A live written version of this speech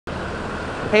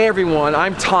Hey everyone,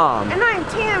 I'm Tom. And I'm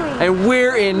Tammy. And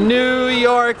we're in New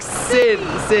York City.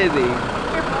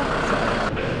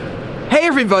 Hey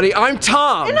everybody, I'm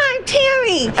Tom. And I'm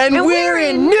Tammy. And we're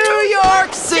in New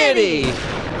York City. Hey,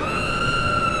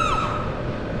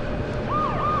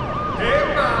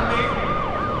 mommy.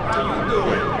 How you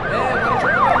doing?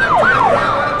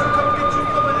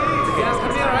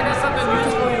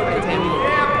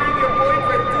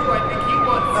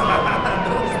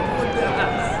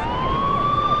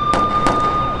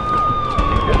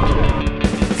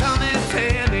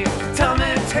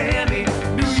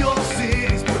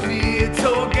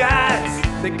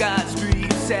 They got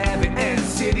street savvy and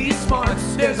city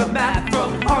smarts. There's a map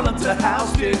from Harlem to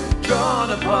Houston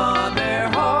drawn upon their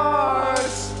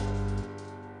hearts.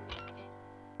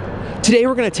 Today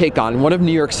we're going to take on one of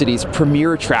New York City's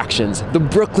premier attractions, the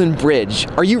Brooklyn Bridge.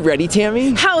 Are you ready,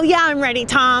 Tammy? Hell yeah, I'm ready,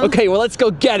 Tom. Okay, well let's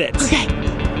go get it. Okay.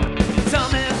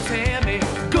 Tom and Tammy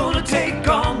gonna take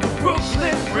on the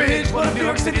Brooklyn Bridge, one of New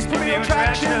York City's premier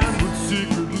attractions. But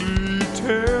secretly,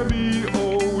 Tammy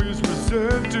always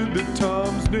resented that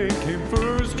Tom's name came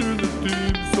first in the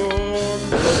theme song.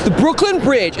 The Brooklyn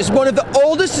Bridge is one of the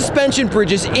oldest suspension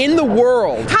bridges in the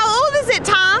world. How old is it,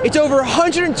 Tom? It's over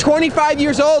 125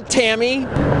 years old, Tammy.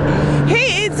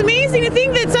 Hey, it's amazing to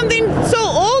think that something so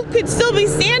old could still be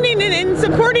standing and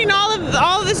supporting all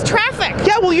of this traffic.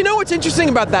 Yeah, well, you know what's interesting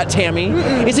about that, Tammy?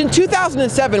 Is in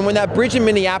 2007 when that bridge in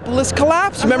Minneapolis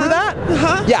collapsed. Remember that?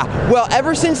 Yeah, well,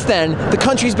 ever since then, the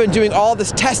country's been doing all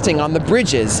this testing on the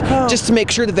bridges just to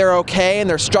make sure that they're okay and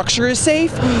their structure is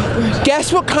safe.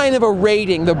 Guess what kind of a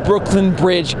rating the Brooklyn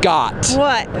Bridge got?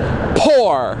 What?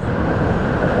 Poor.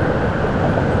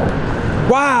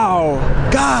 Wow,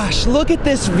 gosh, look at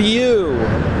this view.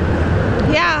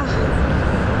 Yeah.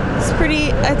 It's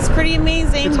pretty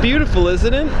amazing. It's beautiful,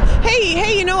 isn't it?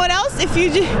 Hey, you know what else? If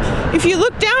you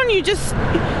look down, you just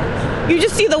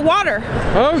see the water.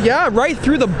 Oh yeah, right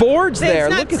through the boards there.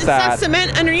 Look at that. It's not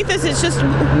cement underneath us. It's just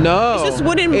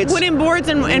wooden boards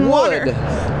and water.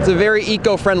 It's a very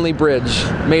eco-friendly bridge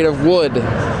made of wood.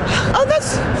 Oh,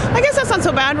 I guess that's not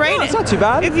so bad, right? No, it's not too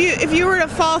bad. If you were to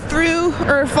fall through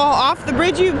or fall off the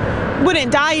bridge, you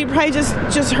wouldn't die. You'd probably just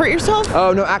hurt yourself.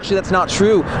 Oh no, actually that's not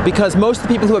true, because most of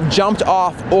the people who have jumped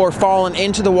off or fallen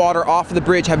into the water off of the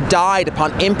bridge have died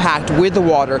upon impact with the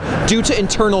water due to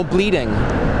internal bleeding.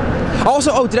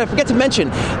 Also, oh, did I forget to mention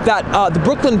that the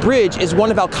Brooklyn Bridge is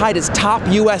one of Al-Qaeda's top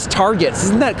U.S. targets?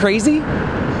 Isn't that crazy?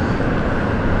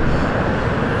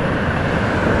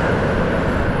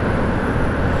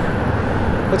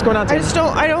 What's going on, Tammy?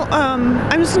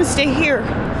 I'm just gonna stay here.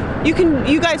 You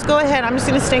guys go ahead. I'm just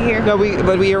gonna stay here. No, we're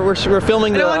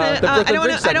filming the Brooklyn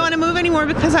Bridge segment. I don't want to move anymore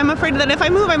because I'm afraid that if I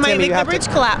move, I might make the bridge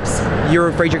collapse. You're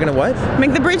afraid you're gonna what?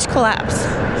 Make the bridge collapse.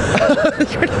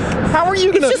 How are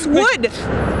you gonna? It's just wood.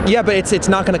 Yeah, but it's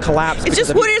not gonna collapse. It's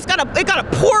just wood. It got a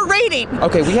poor rating.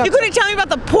 Okay, we have. You couldn't tell me about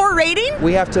the poor rating?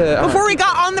 We have to. Before we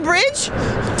got on the bridge?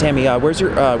 Tammy, where's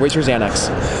your Xanax?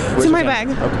 It's in my bag.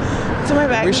 Okay. It's in my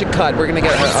bag. We should cut. We're gonna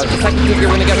get her. We're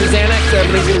gonna get her Xanax.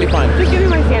 Everything's gonna be fine. Just give me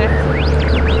my Xanax.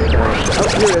 Oh,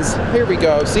 here it is. Here we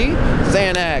go. See?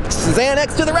 Xanax.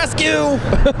 Xanax to the rescue!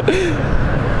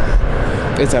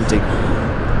 It's empty.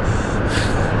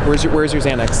 Where's your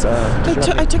Xanax?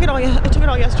 I took it all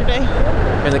yesterday.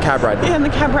 In the cab ride? Yeah, in the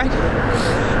cab ride.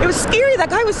 It was scary. That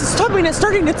guy was stopping and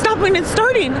starting. Does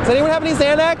anyone have any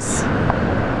Xanax?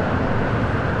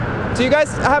 Do you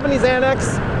guys have any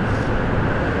Xanax?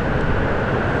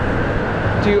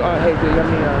 Hey, do you have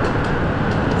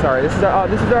any, sorry, this is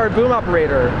our boom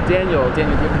operator, Daniel.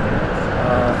 Daniel, do you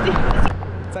have any?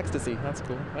 It's ecstasy. That's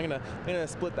cool. I'm gonna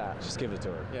split that. Just give it to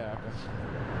her. Yeah.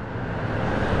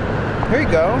 Okay. Here you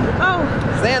go. Oh.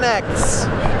 Xanax.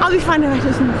 I'll be fine if I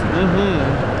just.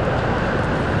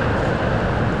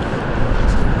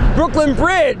 Brooklyn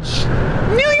Bridge.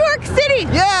 New York City.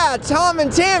 Yeah, Tom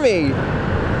and Tammy.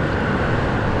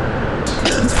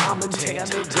 Tom and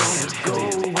Tammy don't go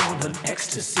on an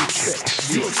ecstasy trip.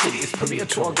 New York City's premier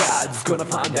tour guide's gonna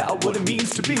find out what it means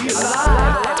to be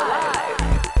alive.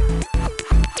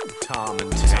 Tom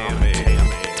and Tammy,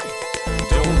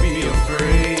 don't be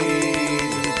afraid.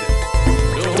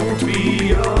 Don't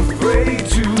be afraid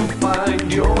to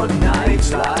find your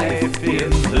nightlife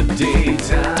in the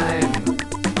daytime.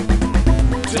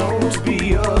 Don't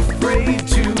be afraid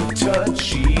to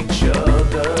touch each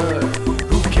other.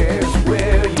 Who cares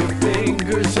where your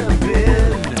fingers have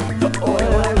been? The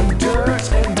oil and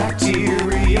dirt and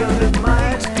bacteria that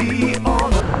might be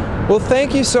on. Well,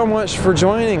 thank you so much for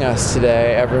joining us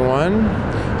today, everyone,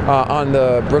 on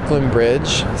the Brooklyn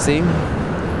Bridge. See?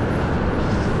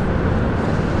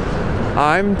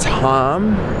 I'm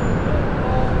Tom.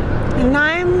 And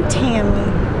I'm Tammy.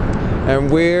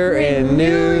 And we're in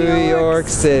New York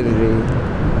City.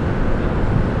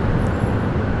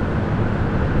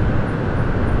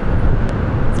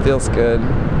 It feels good.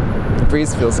 The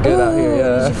breeze feels good out here,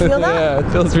 yeah. Did you feel that? Yeah,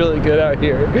 it feels really good out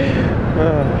here.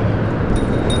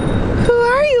 Who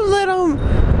are you,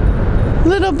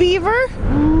 little beaver?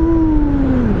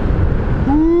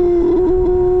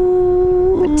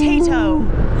 Potato.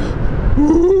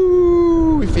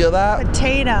 Ooh, you feel that?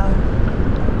 Potato.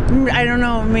 I don't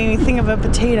know, it made me think of a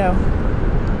potato.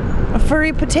 A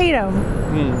furry potato. I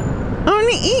want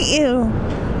to eat you.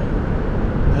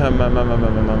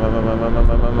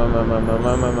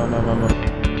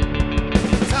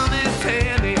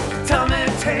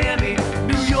 Tammy,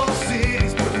 New York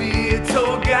City's premier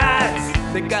tour guides.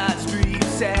 They got street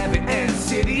savvy and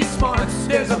city smarts.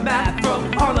 There's a map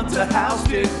from Harlem to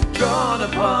Houston drawn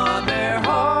upon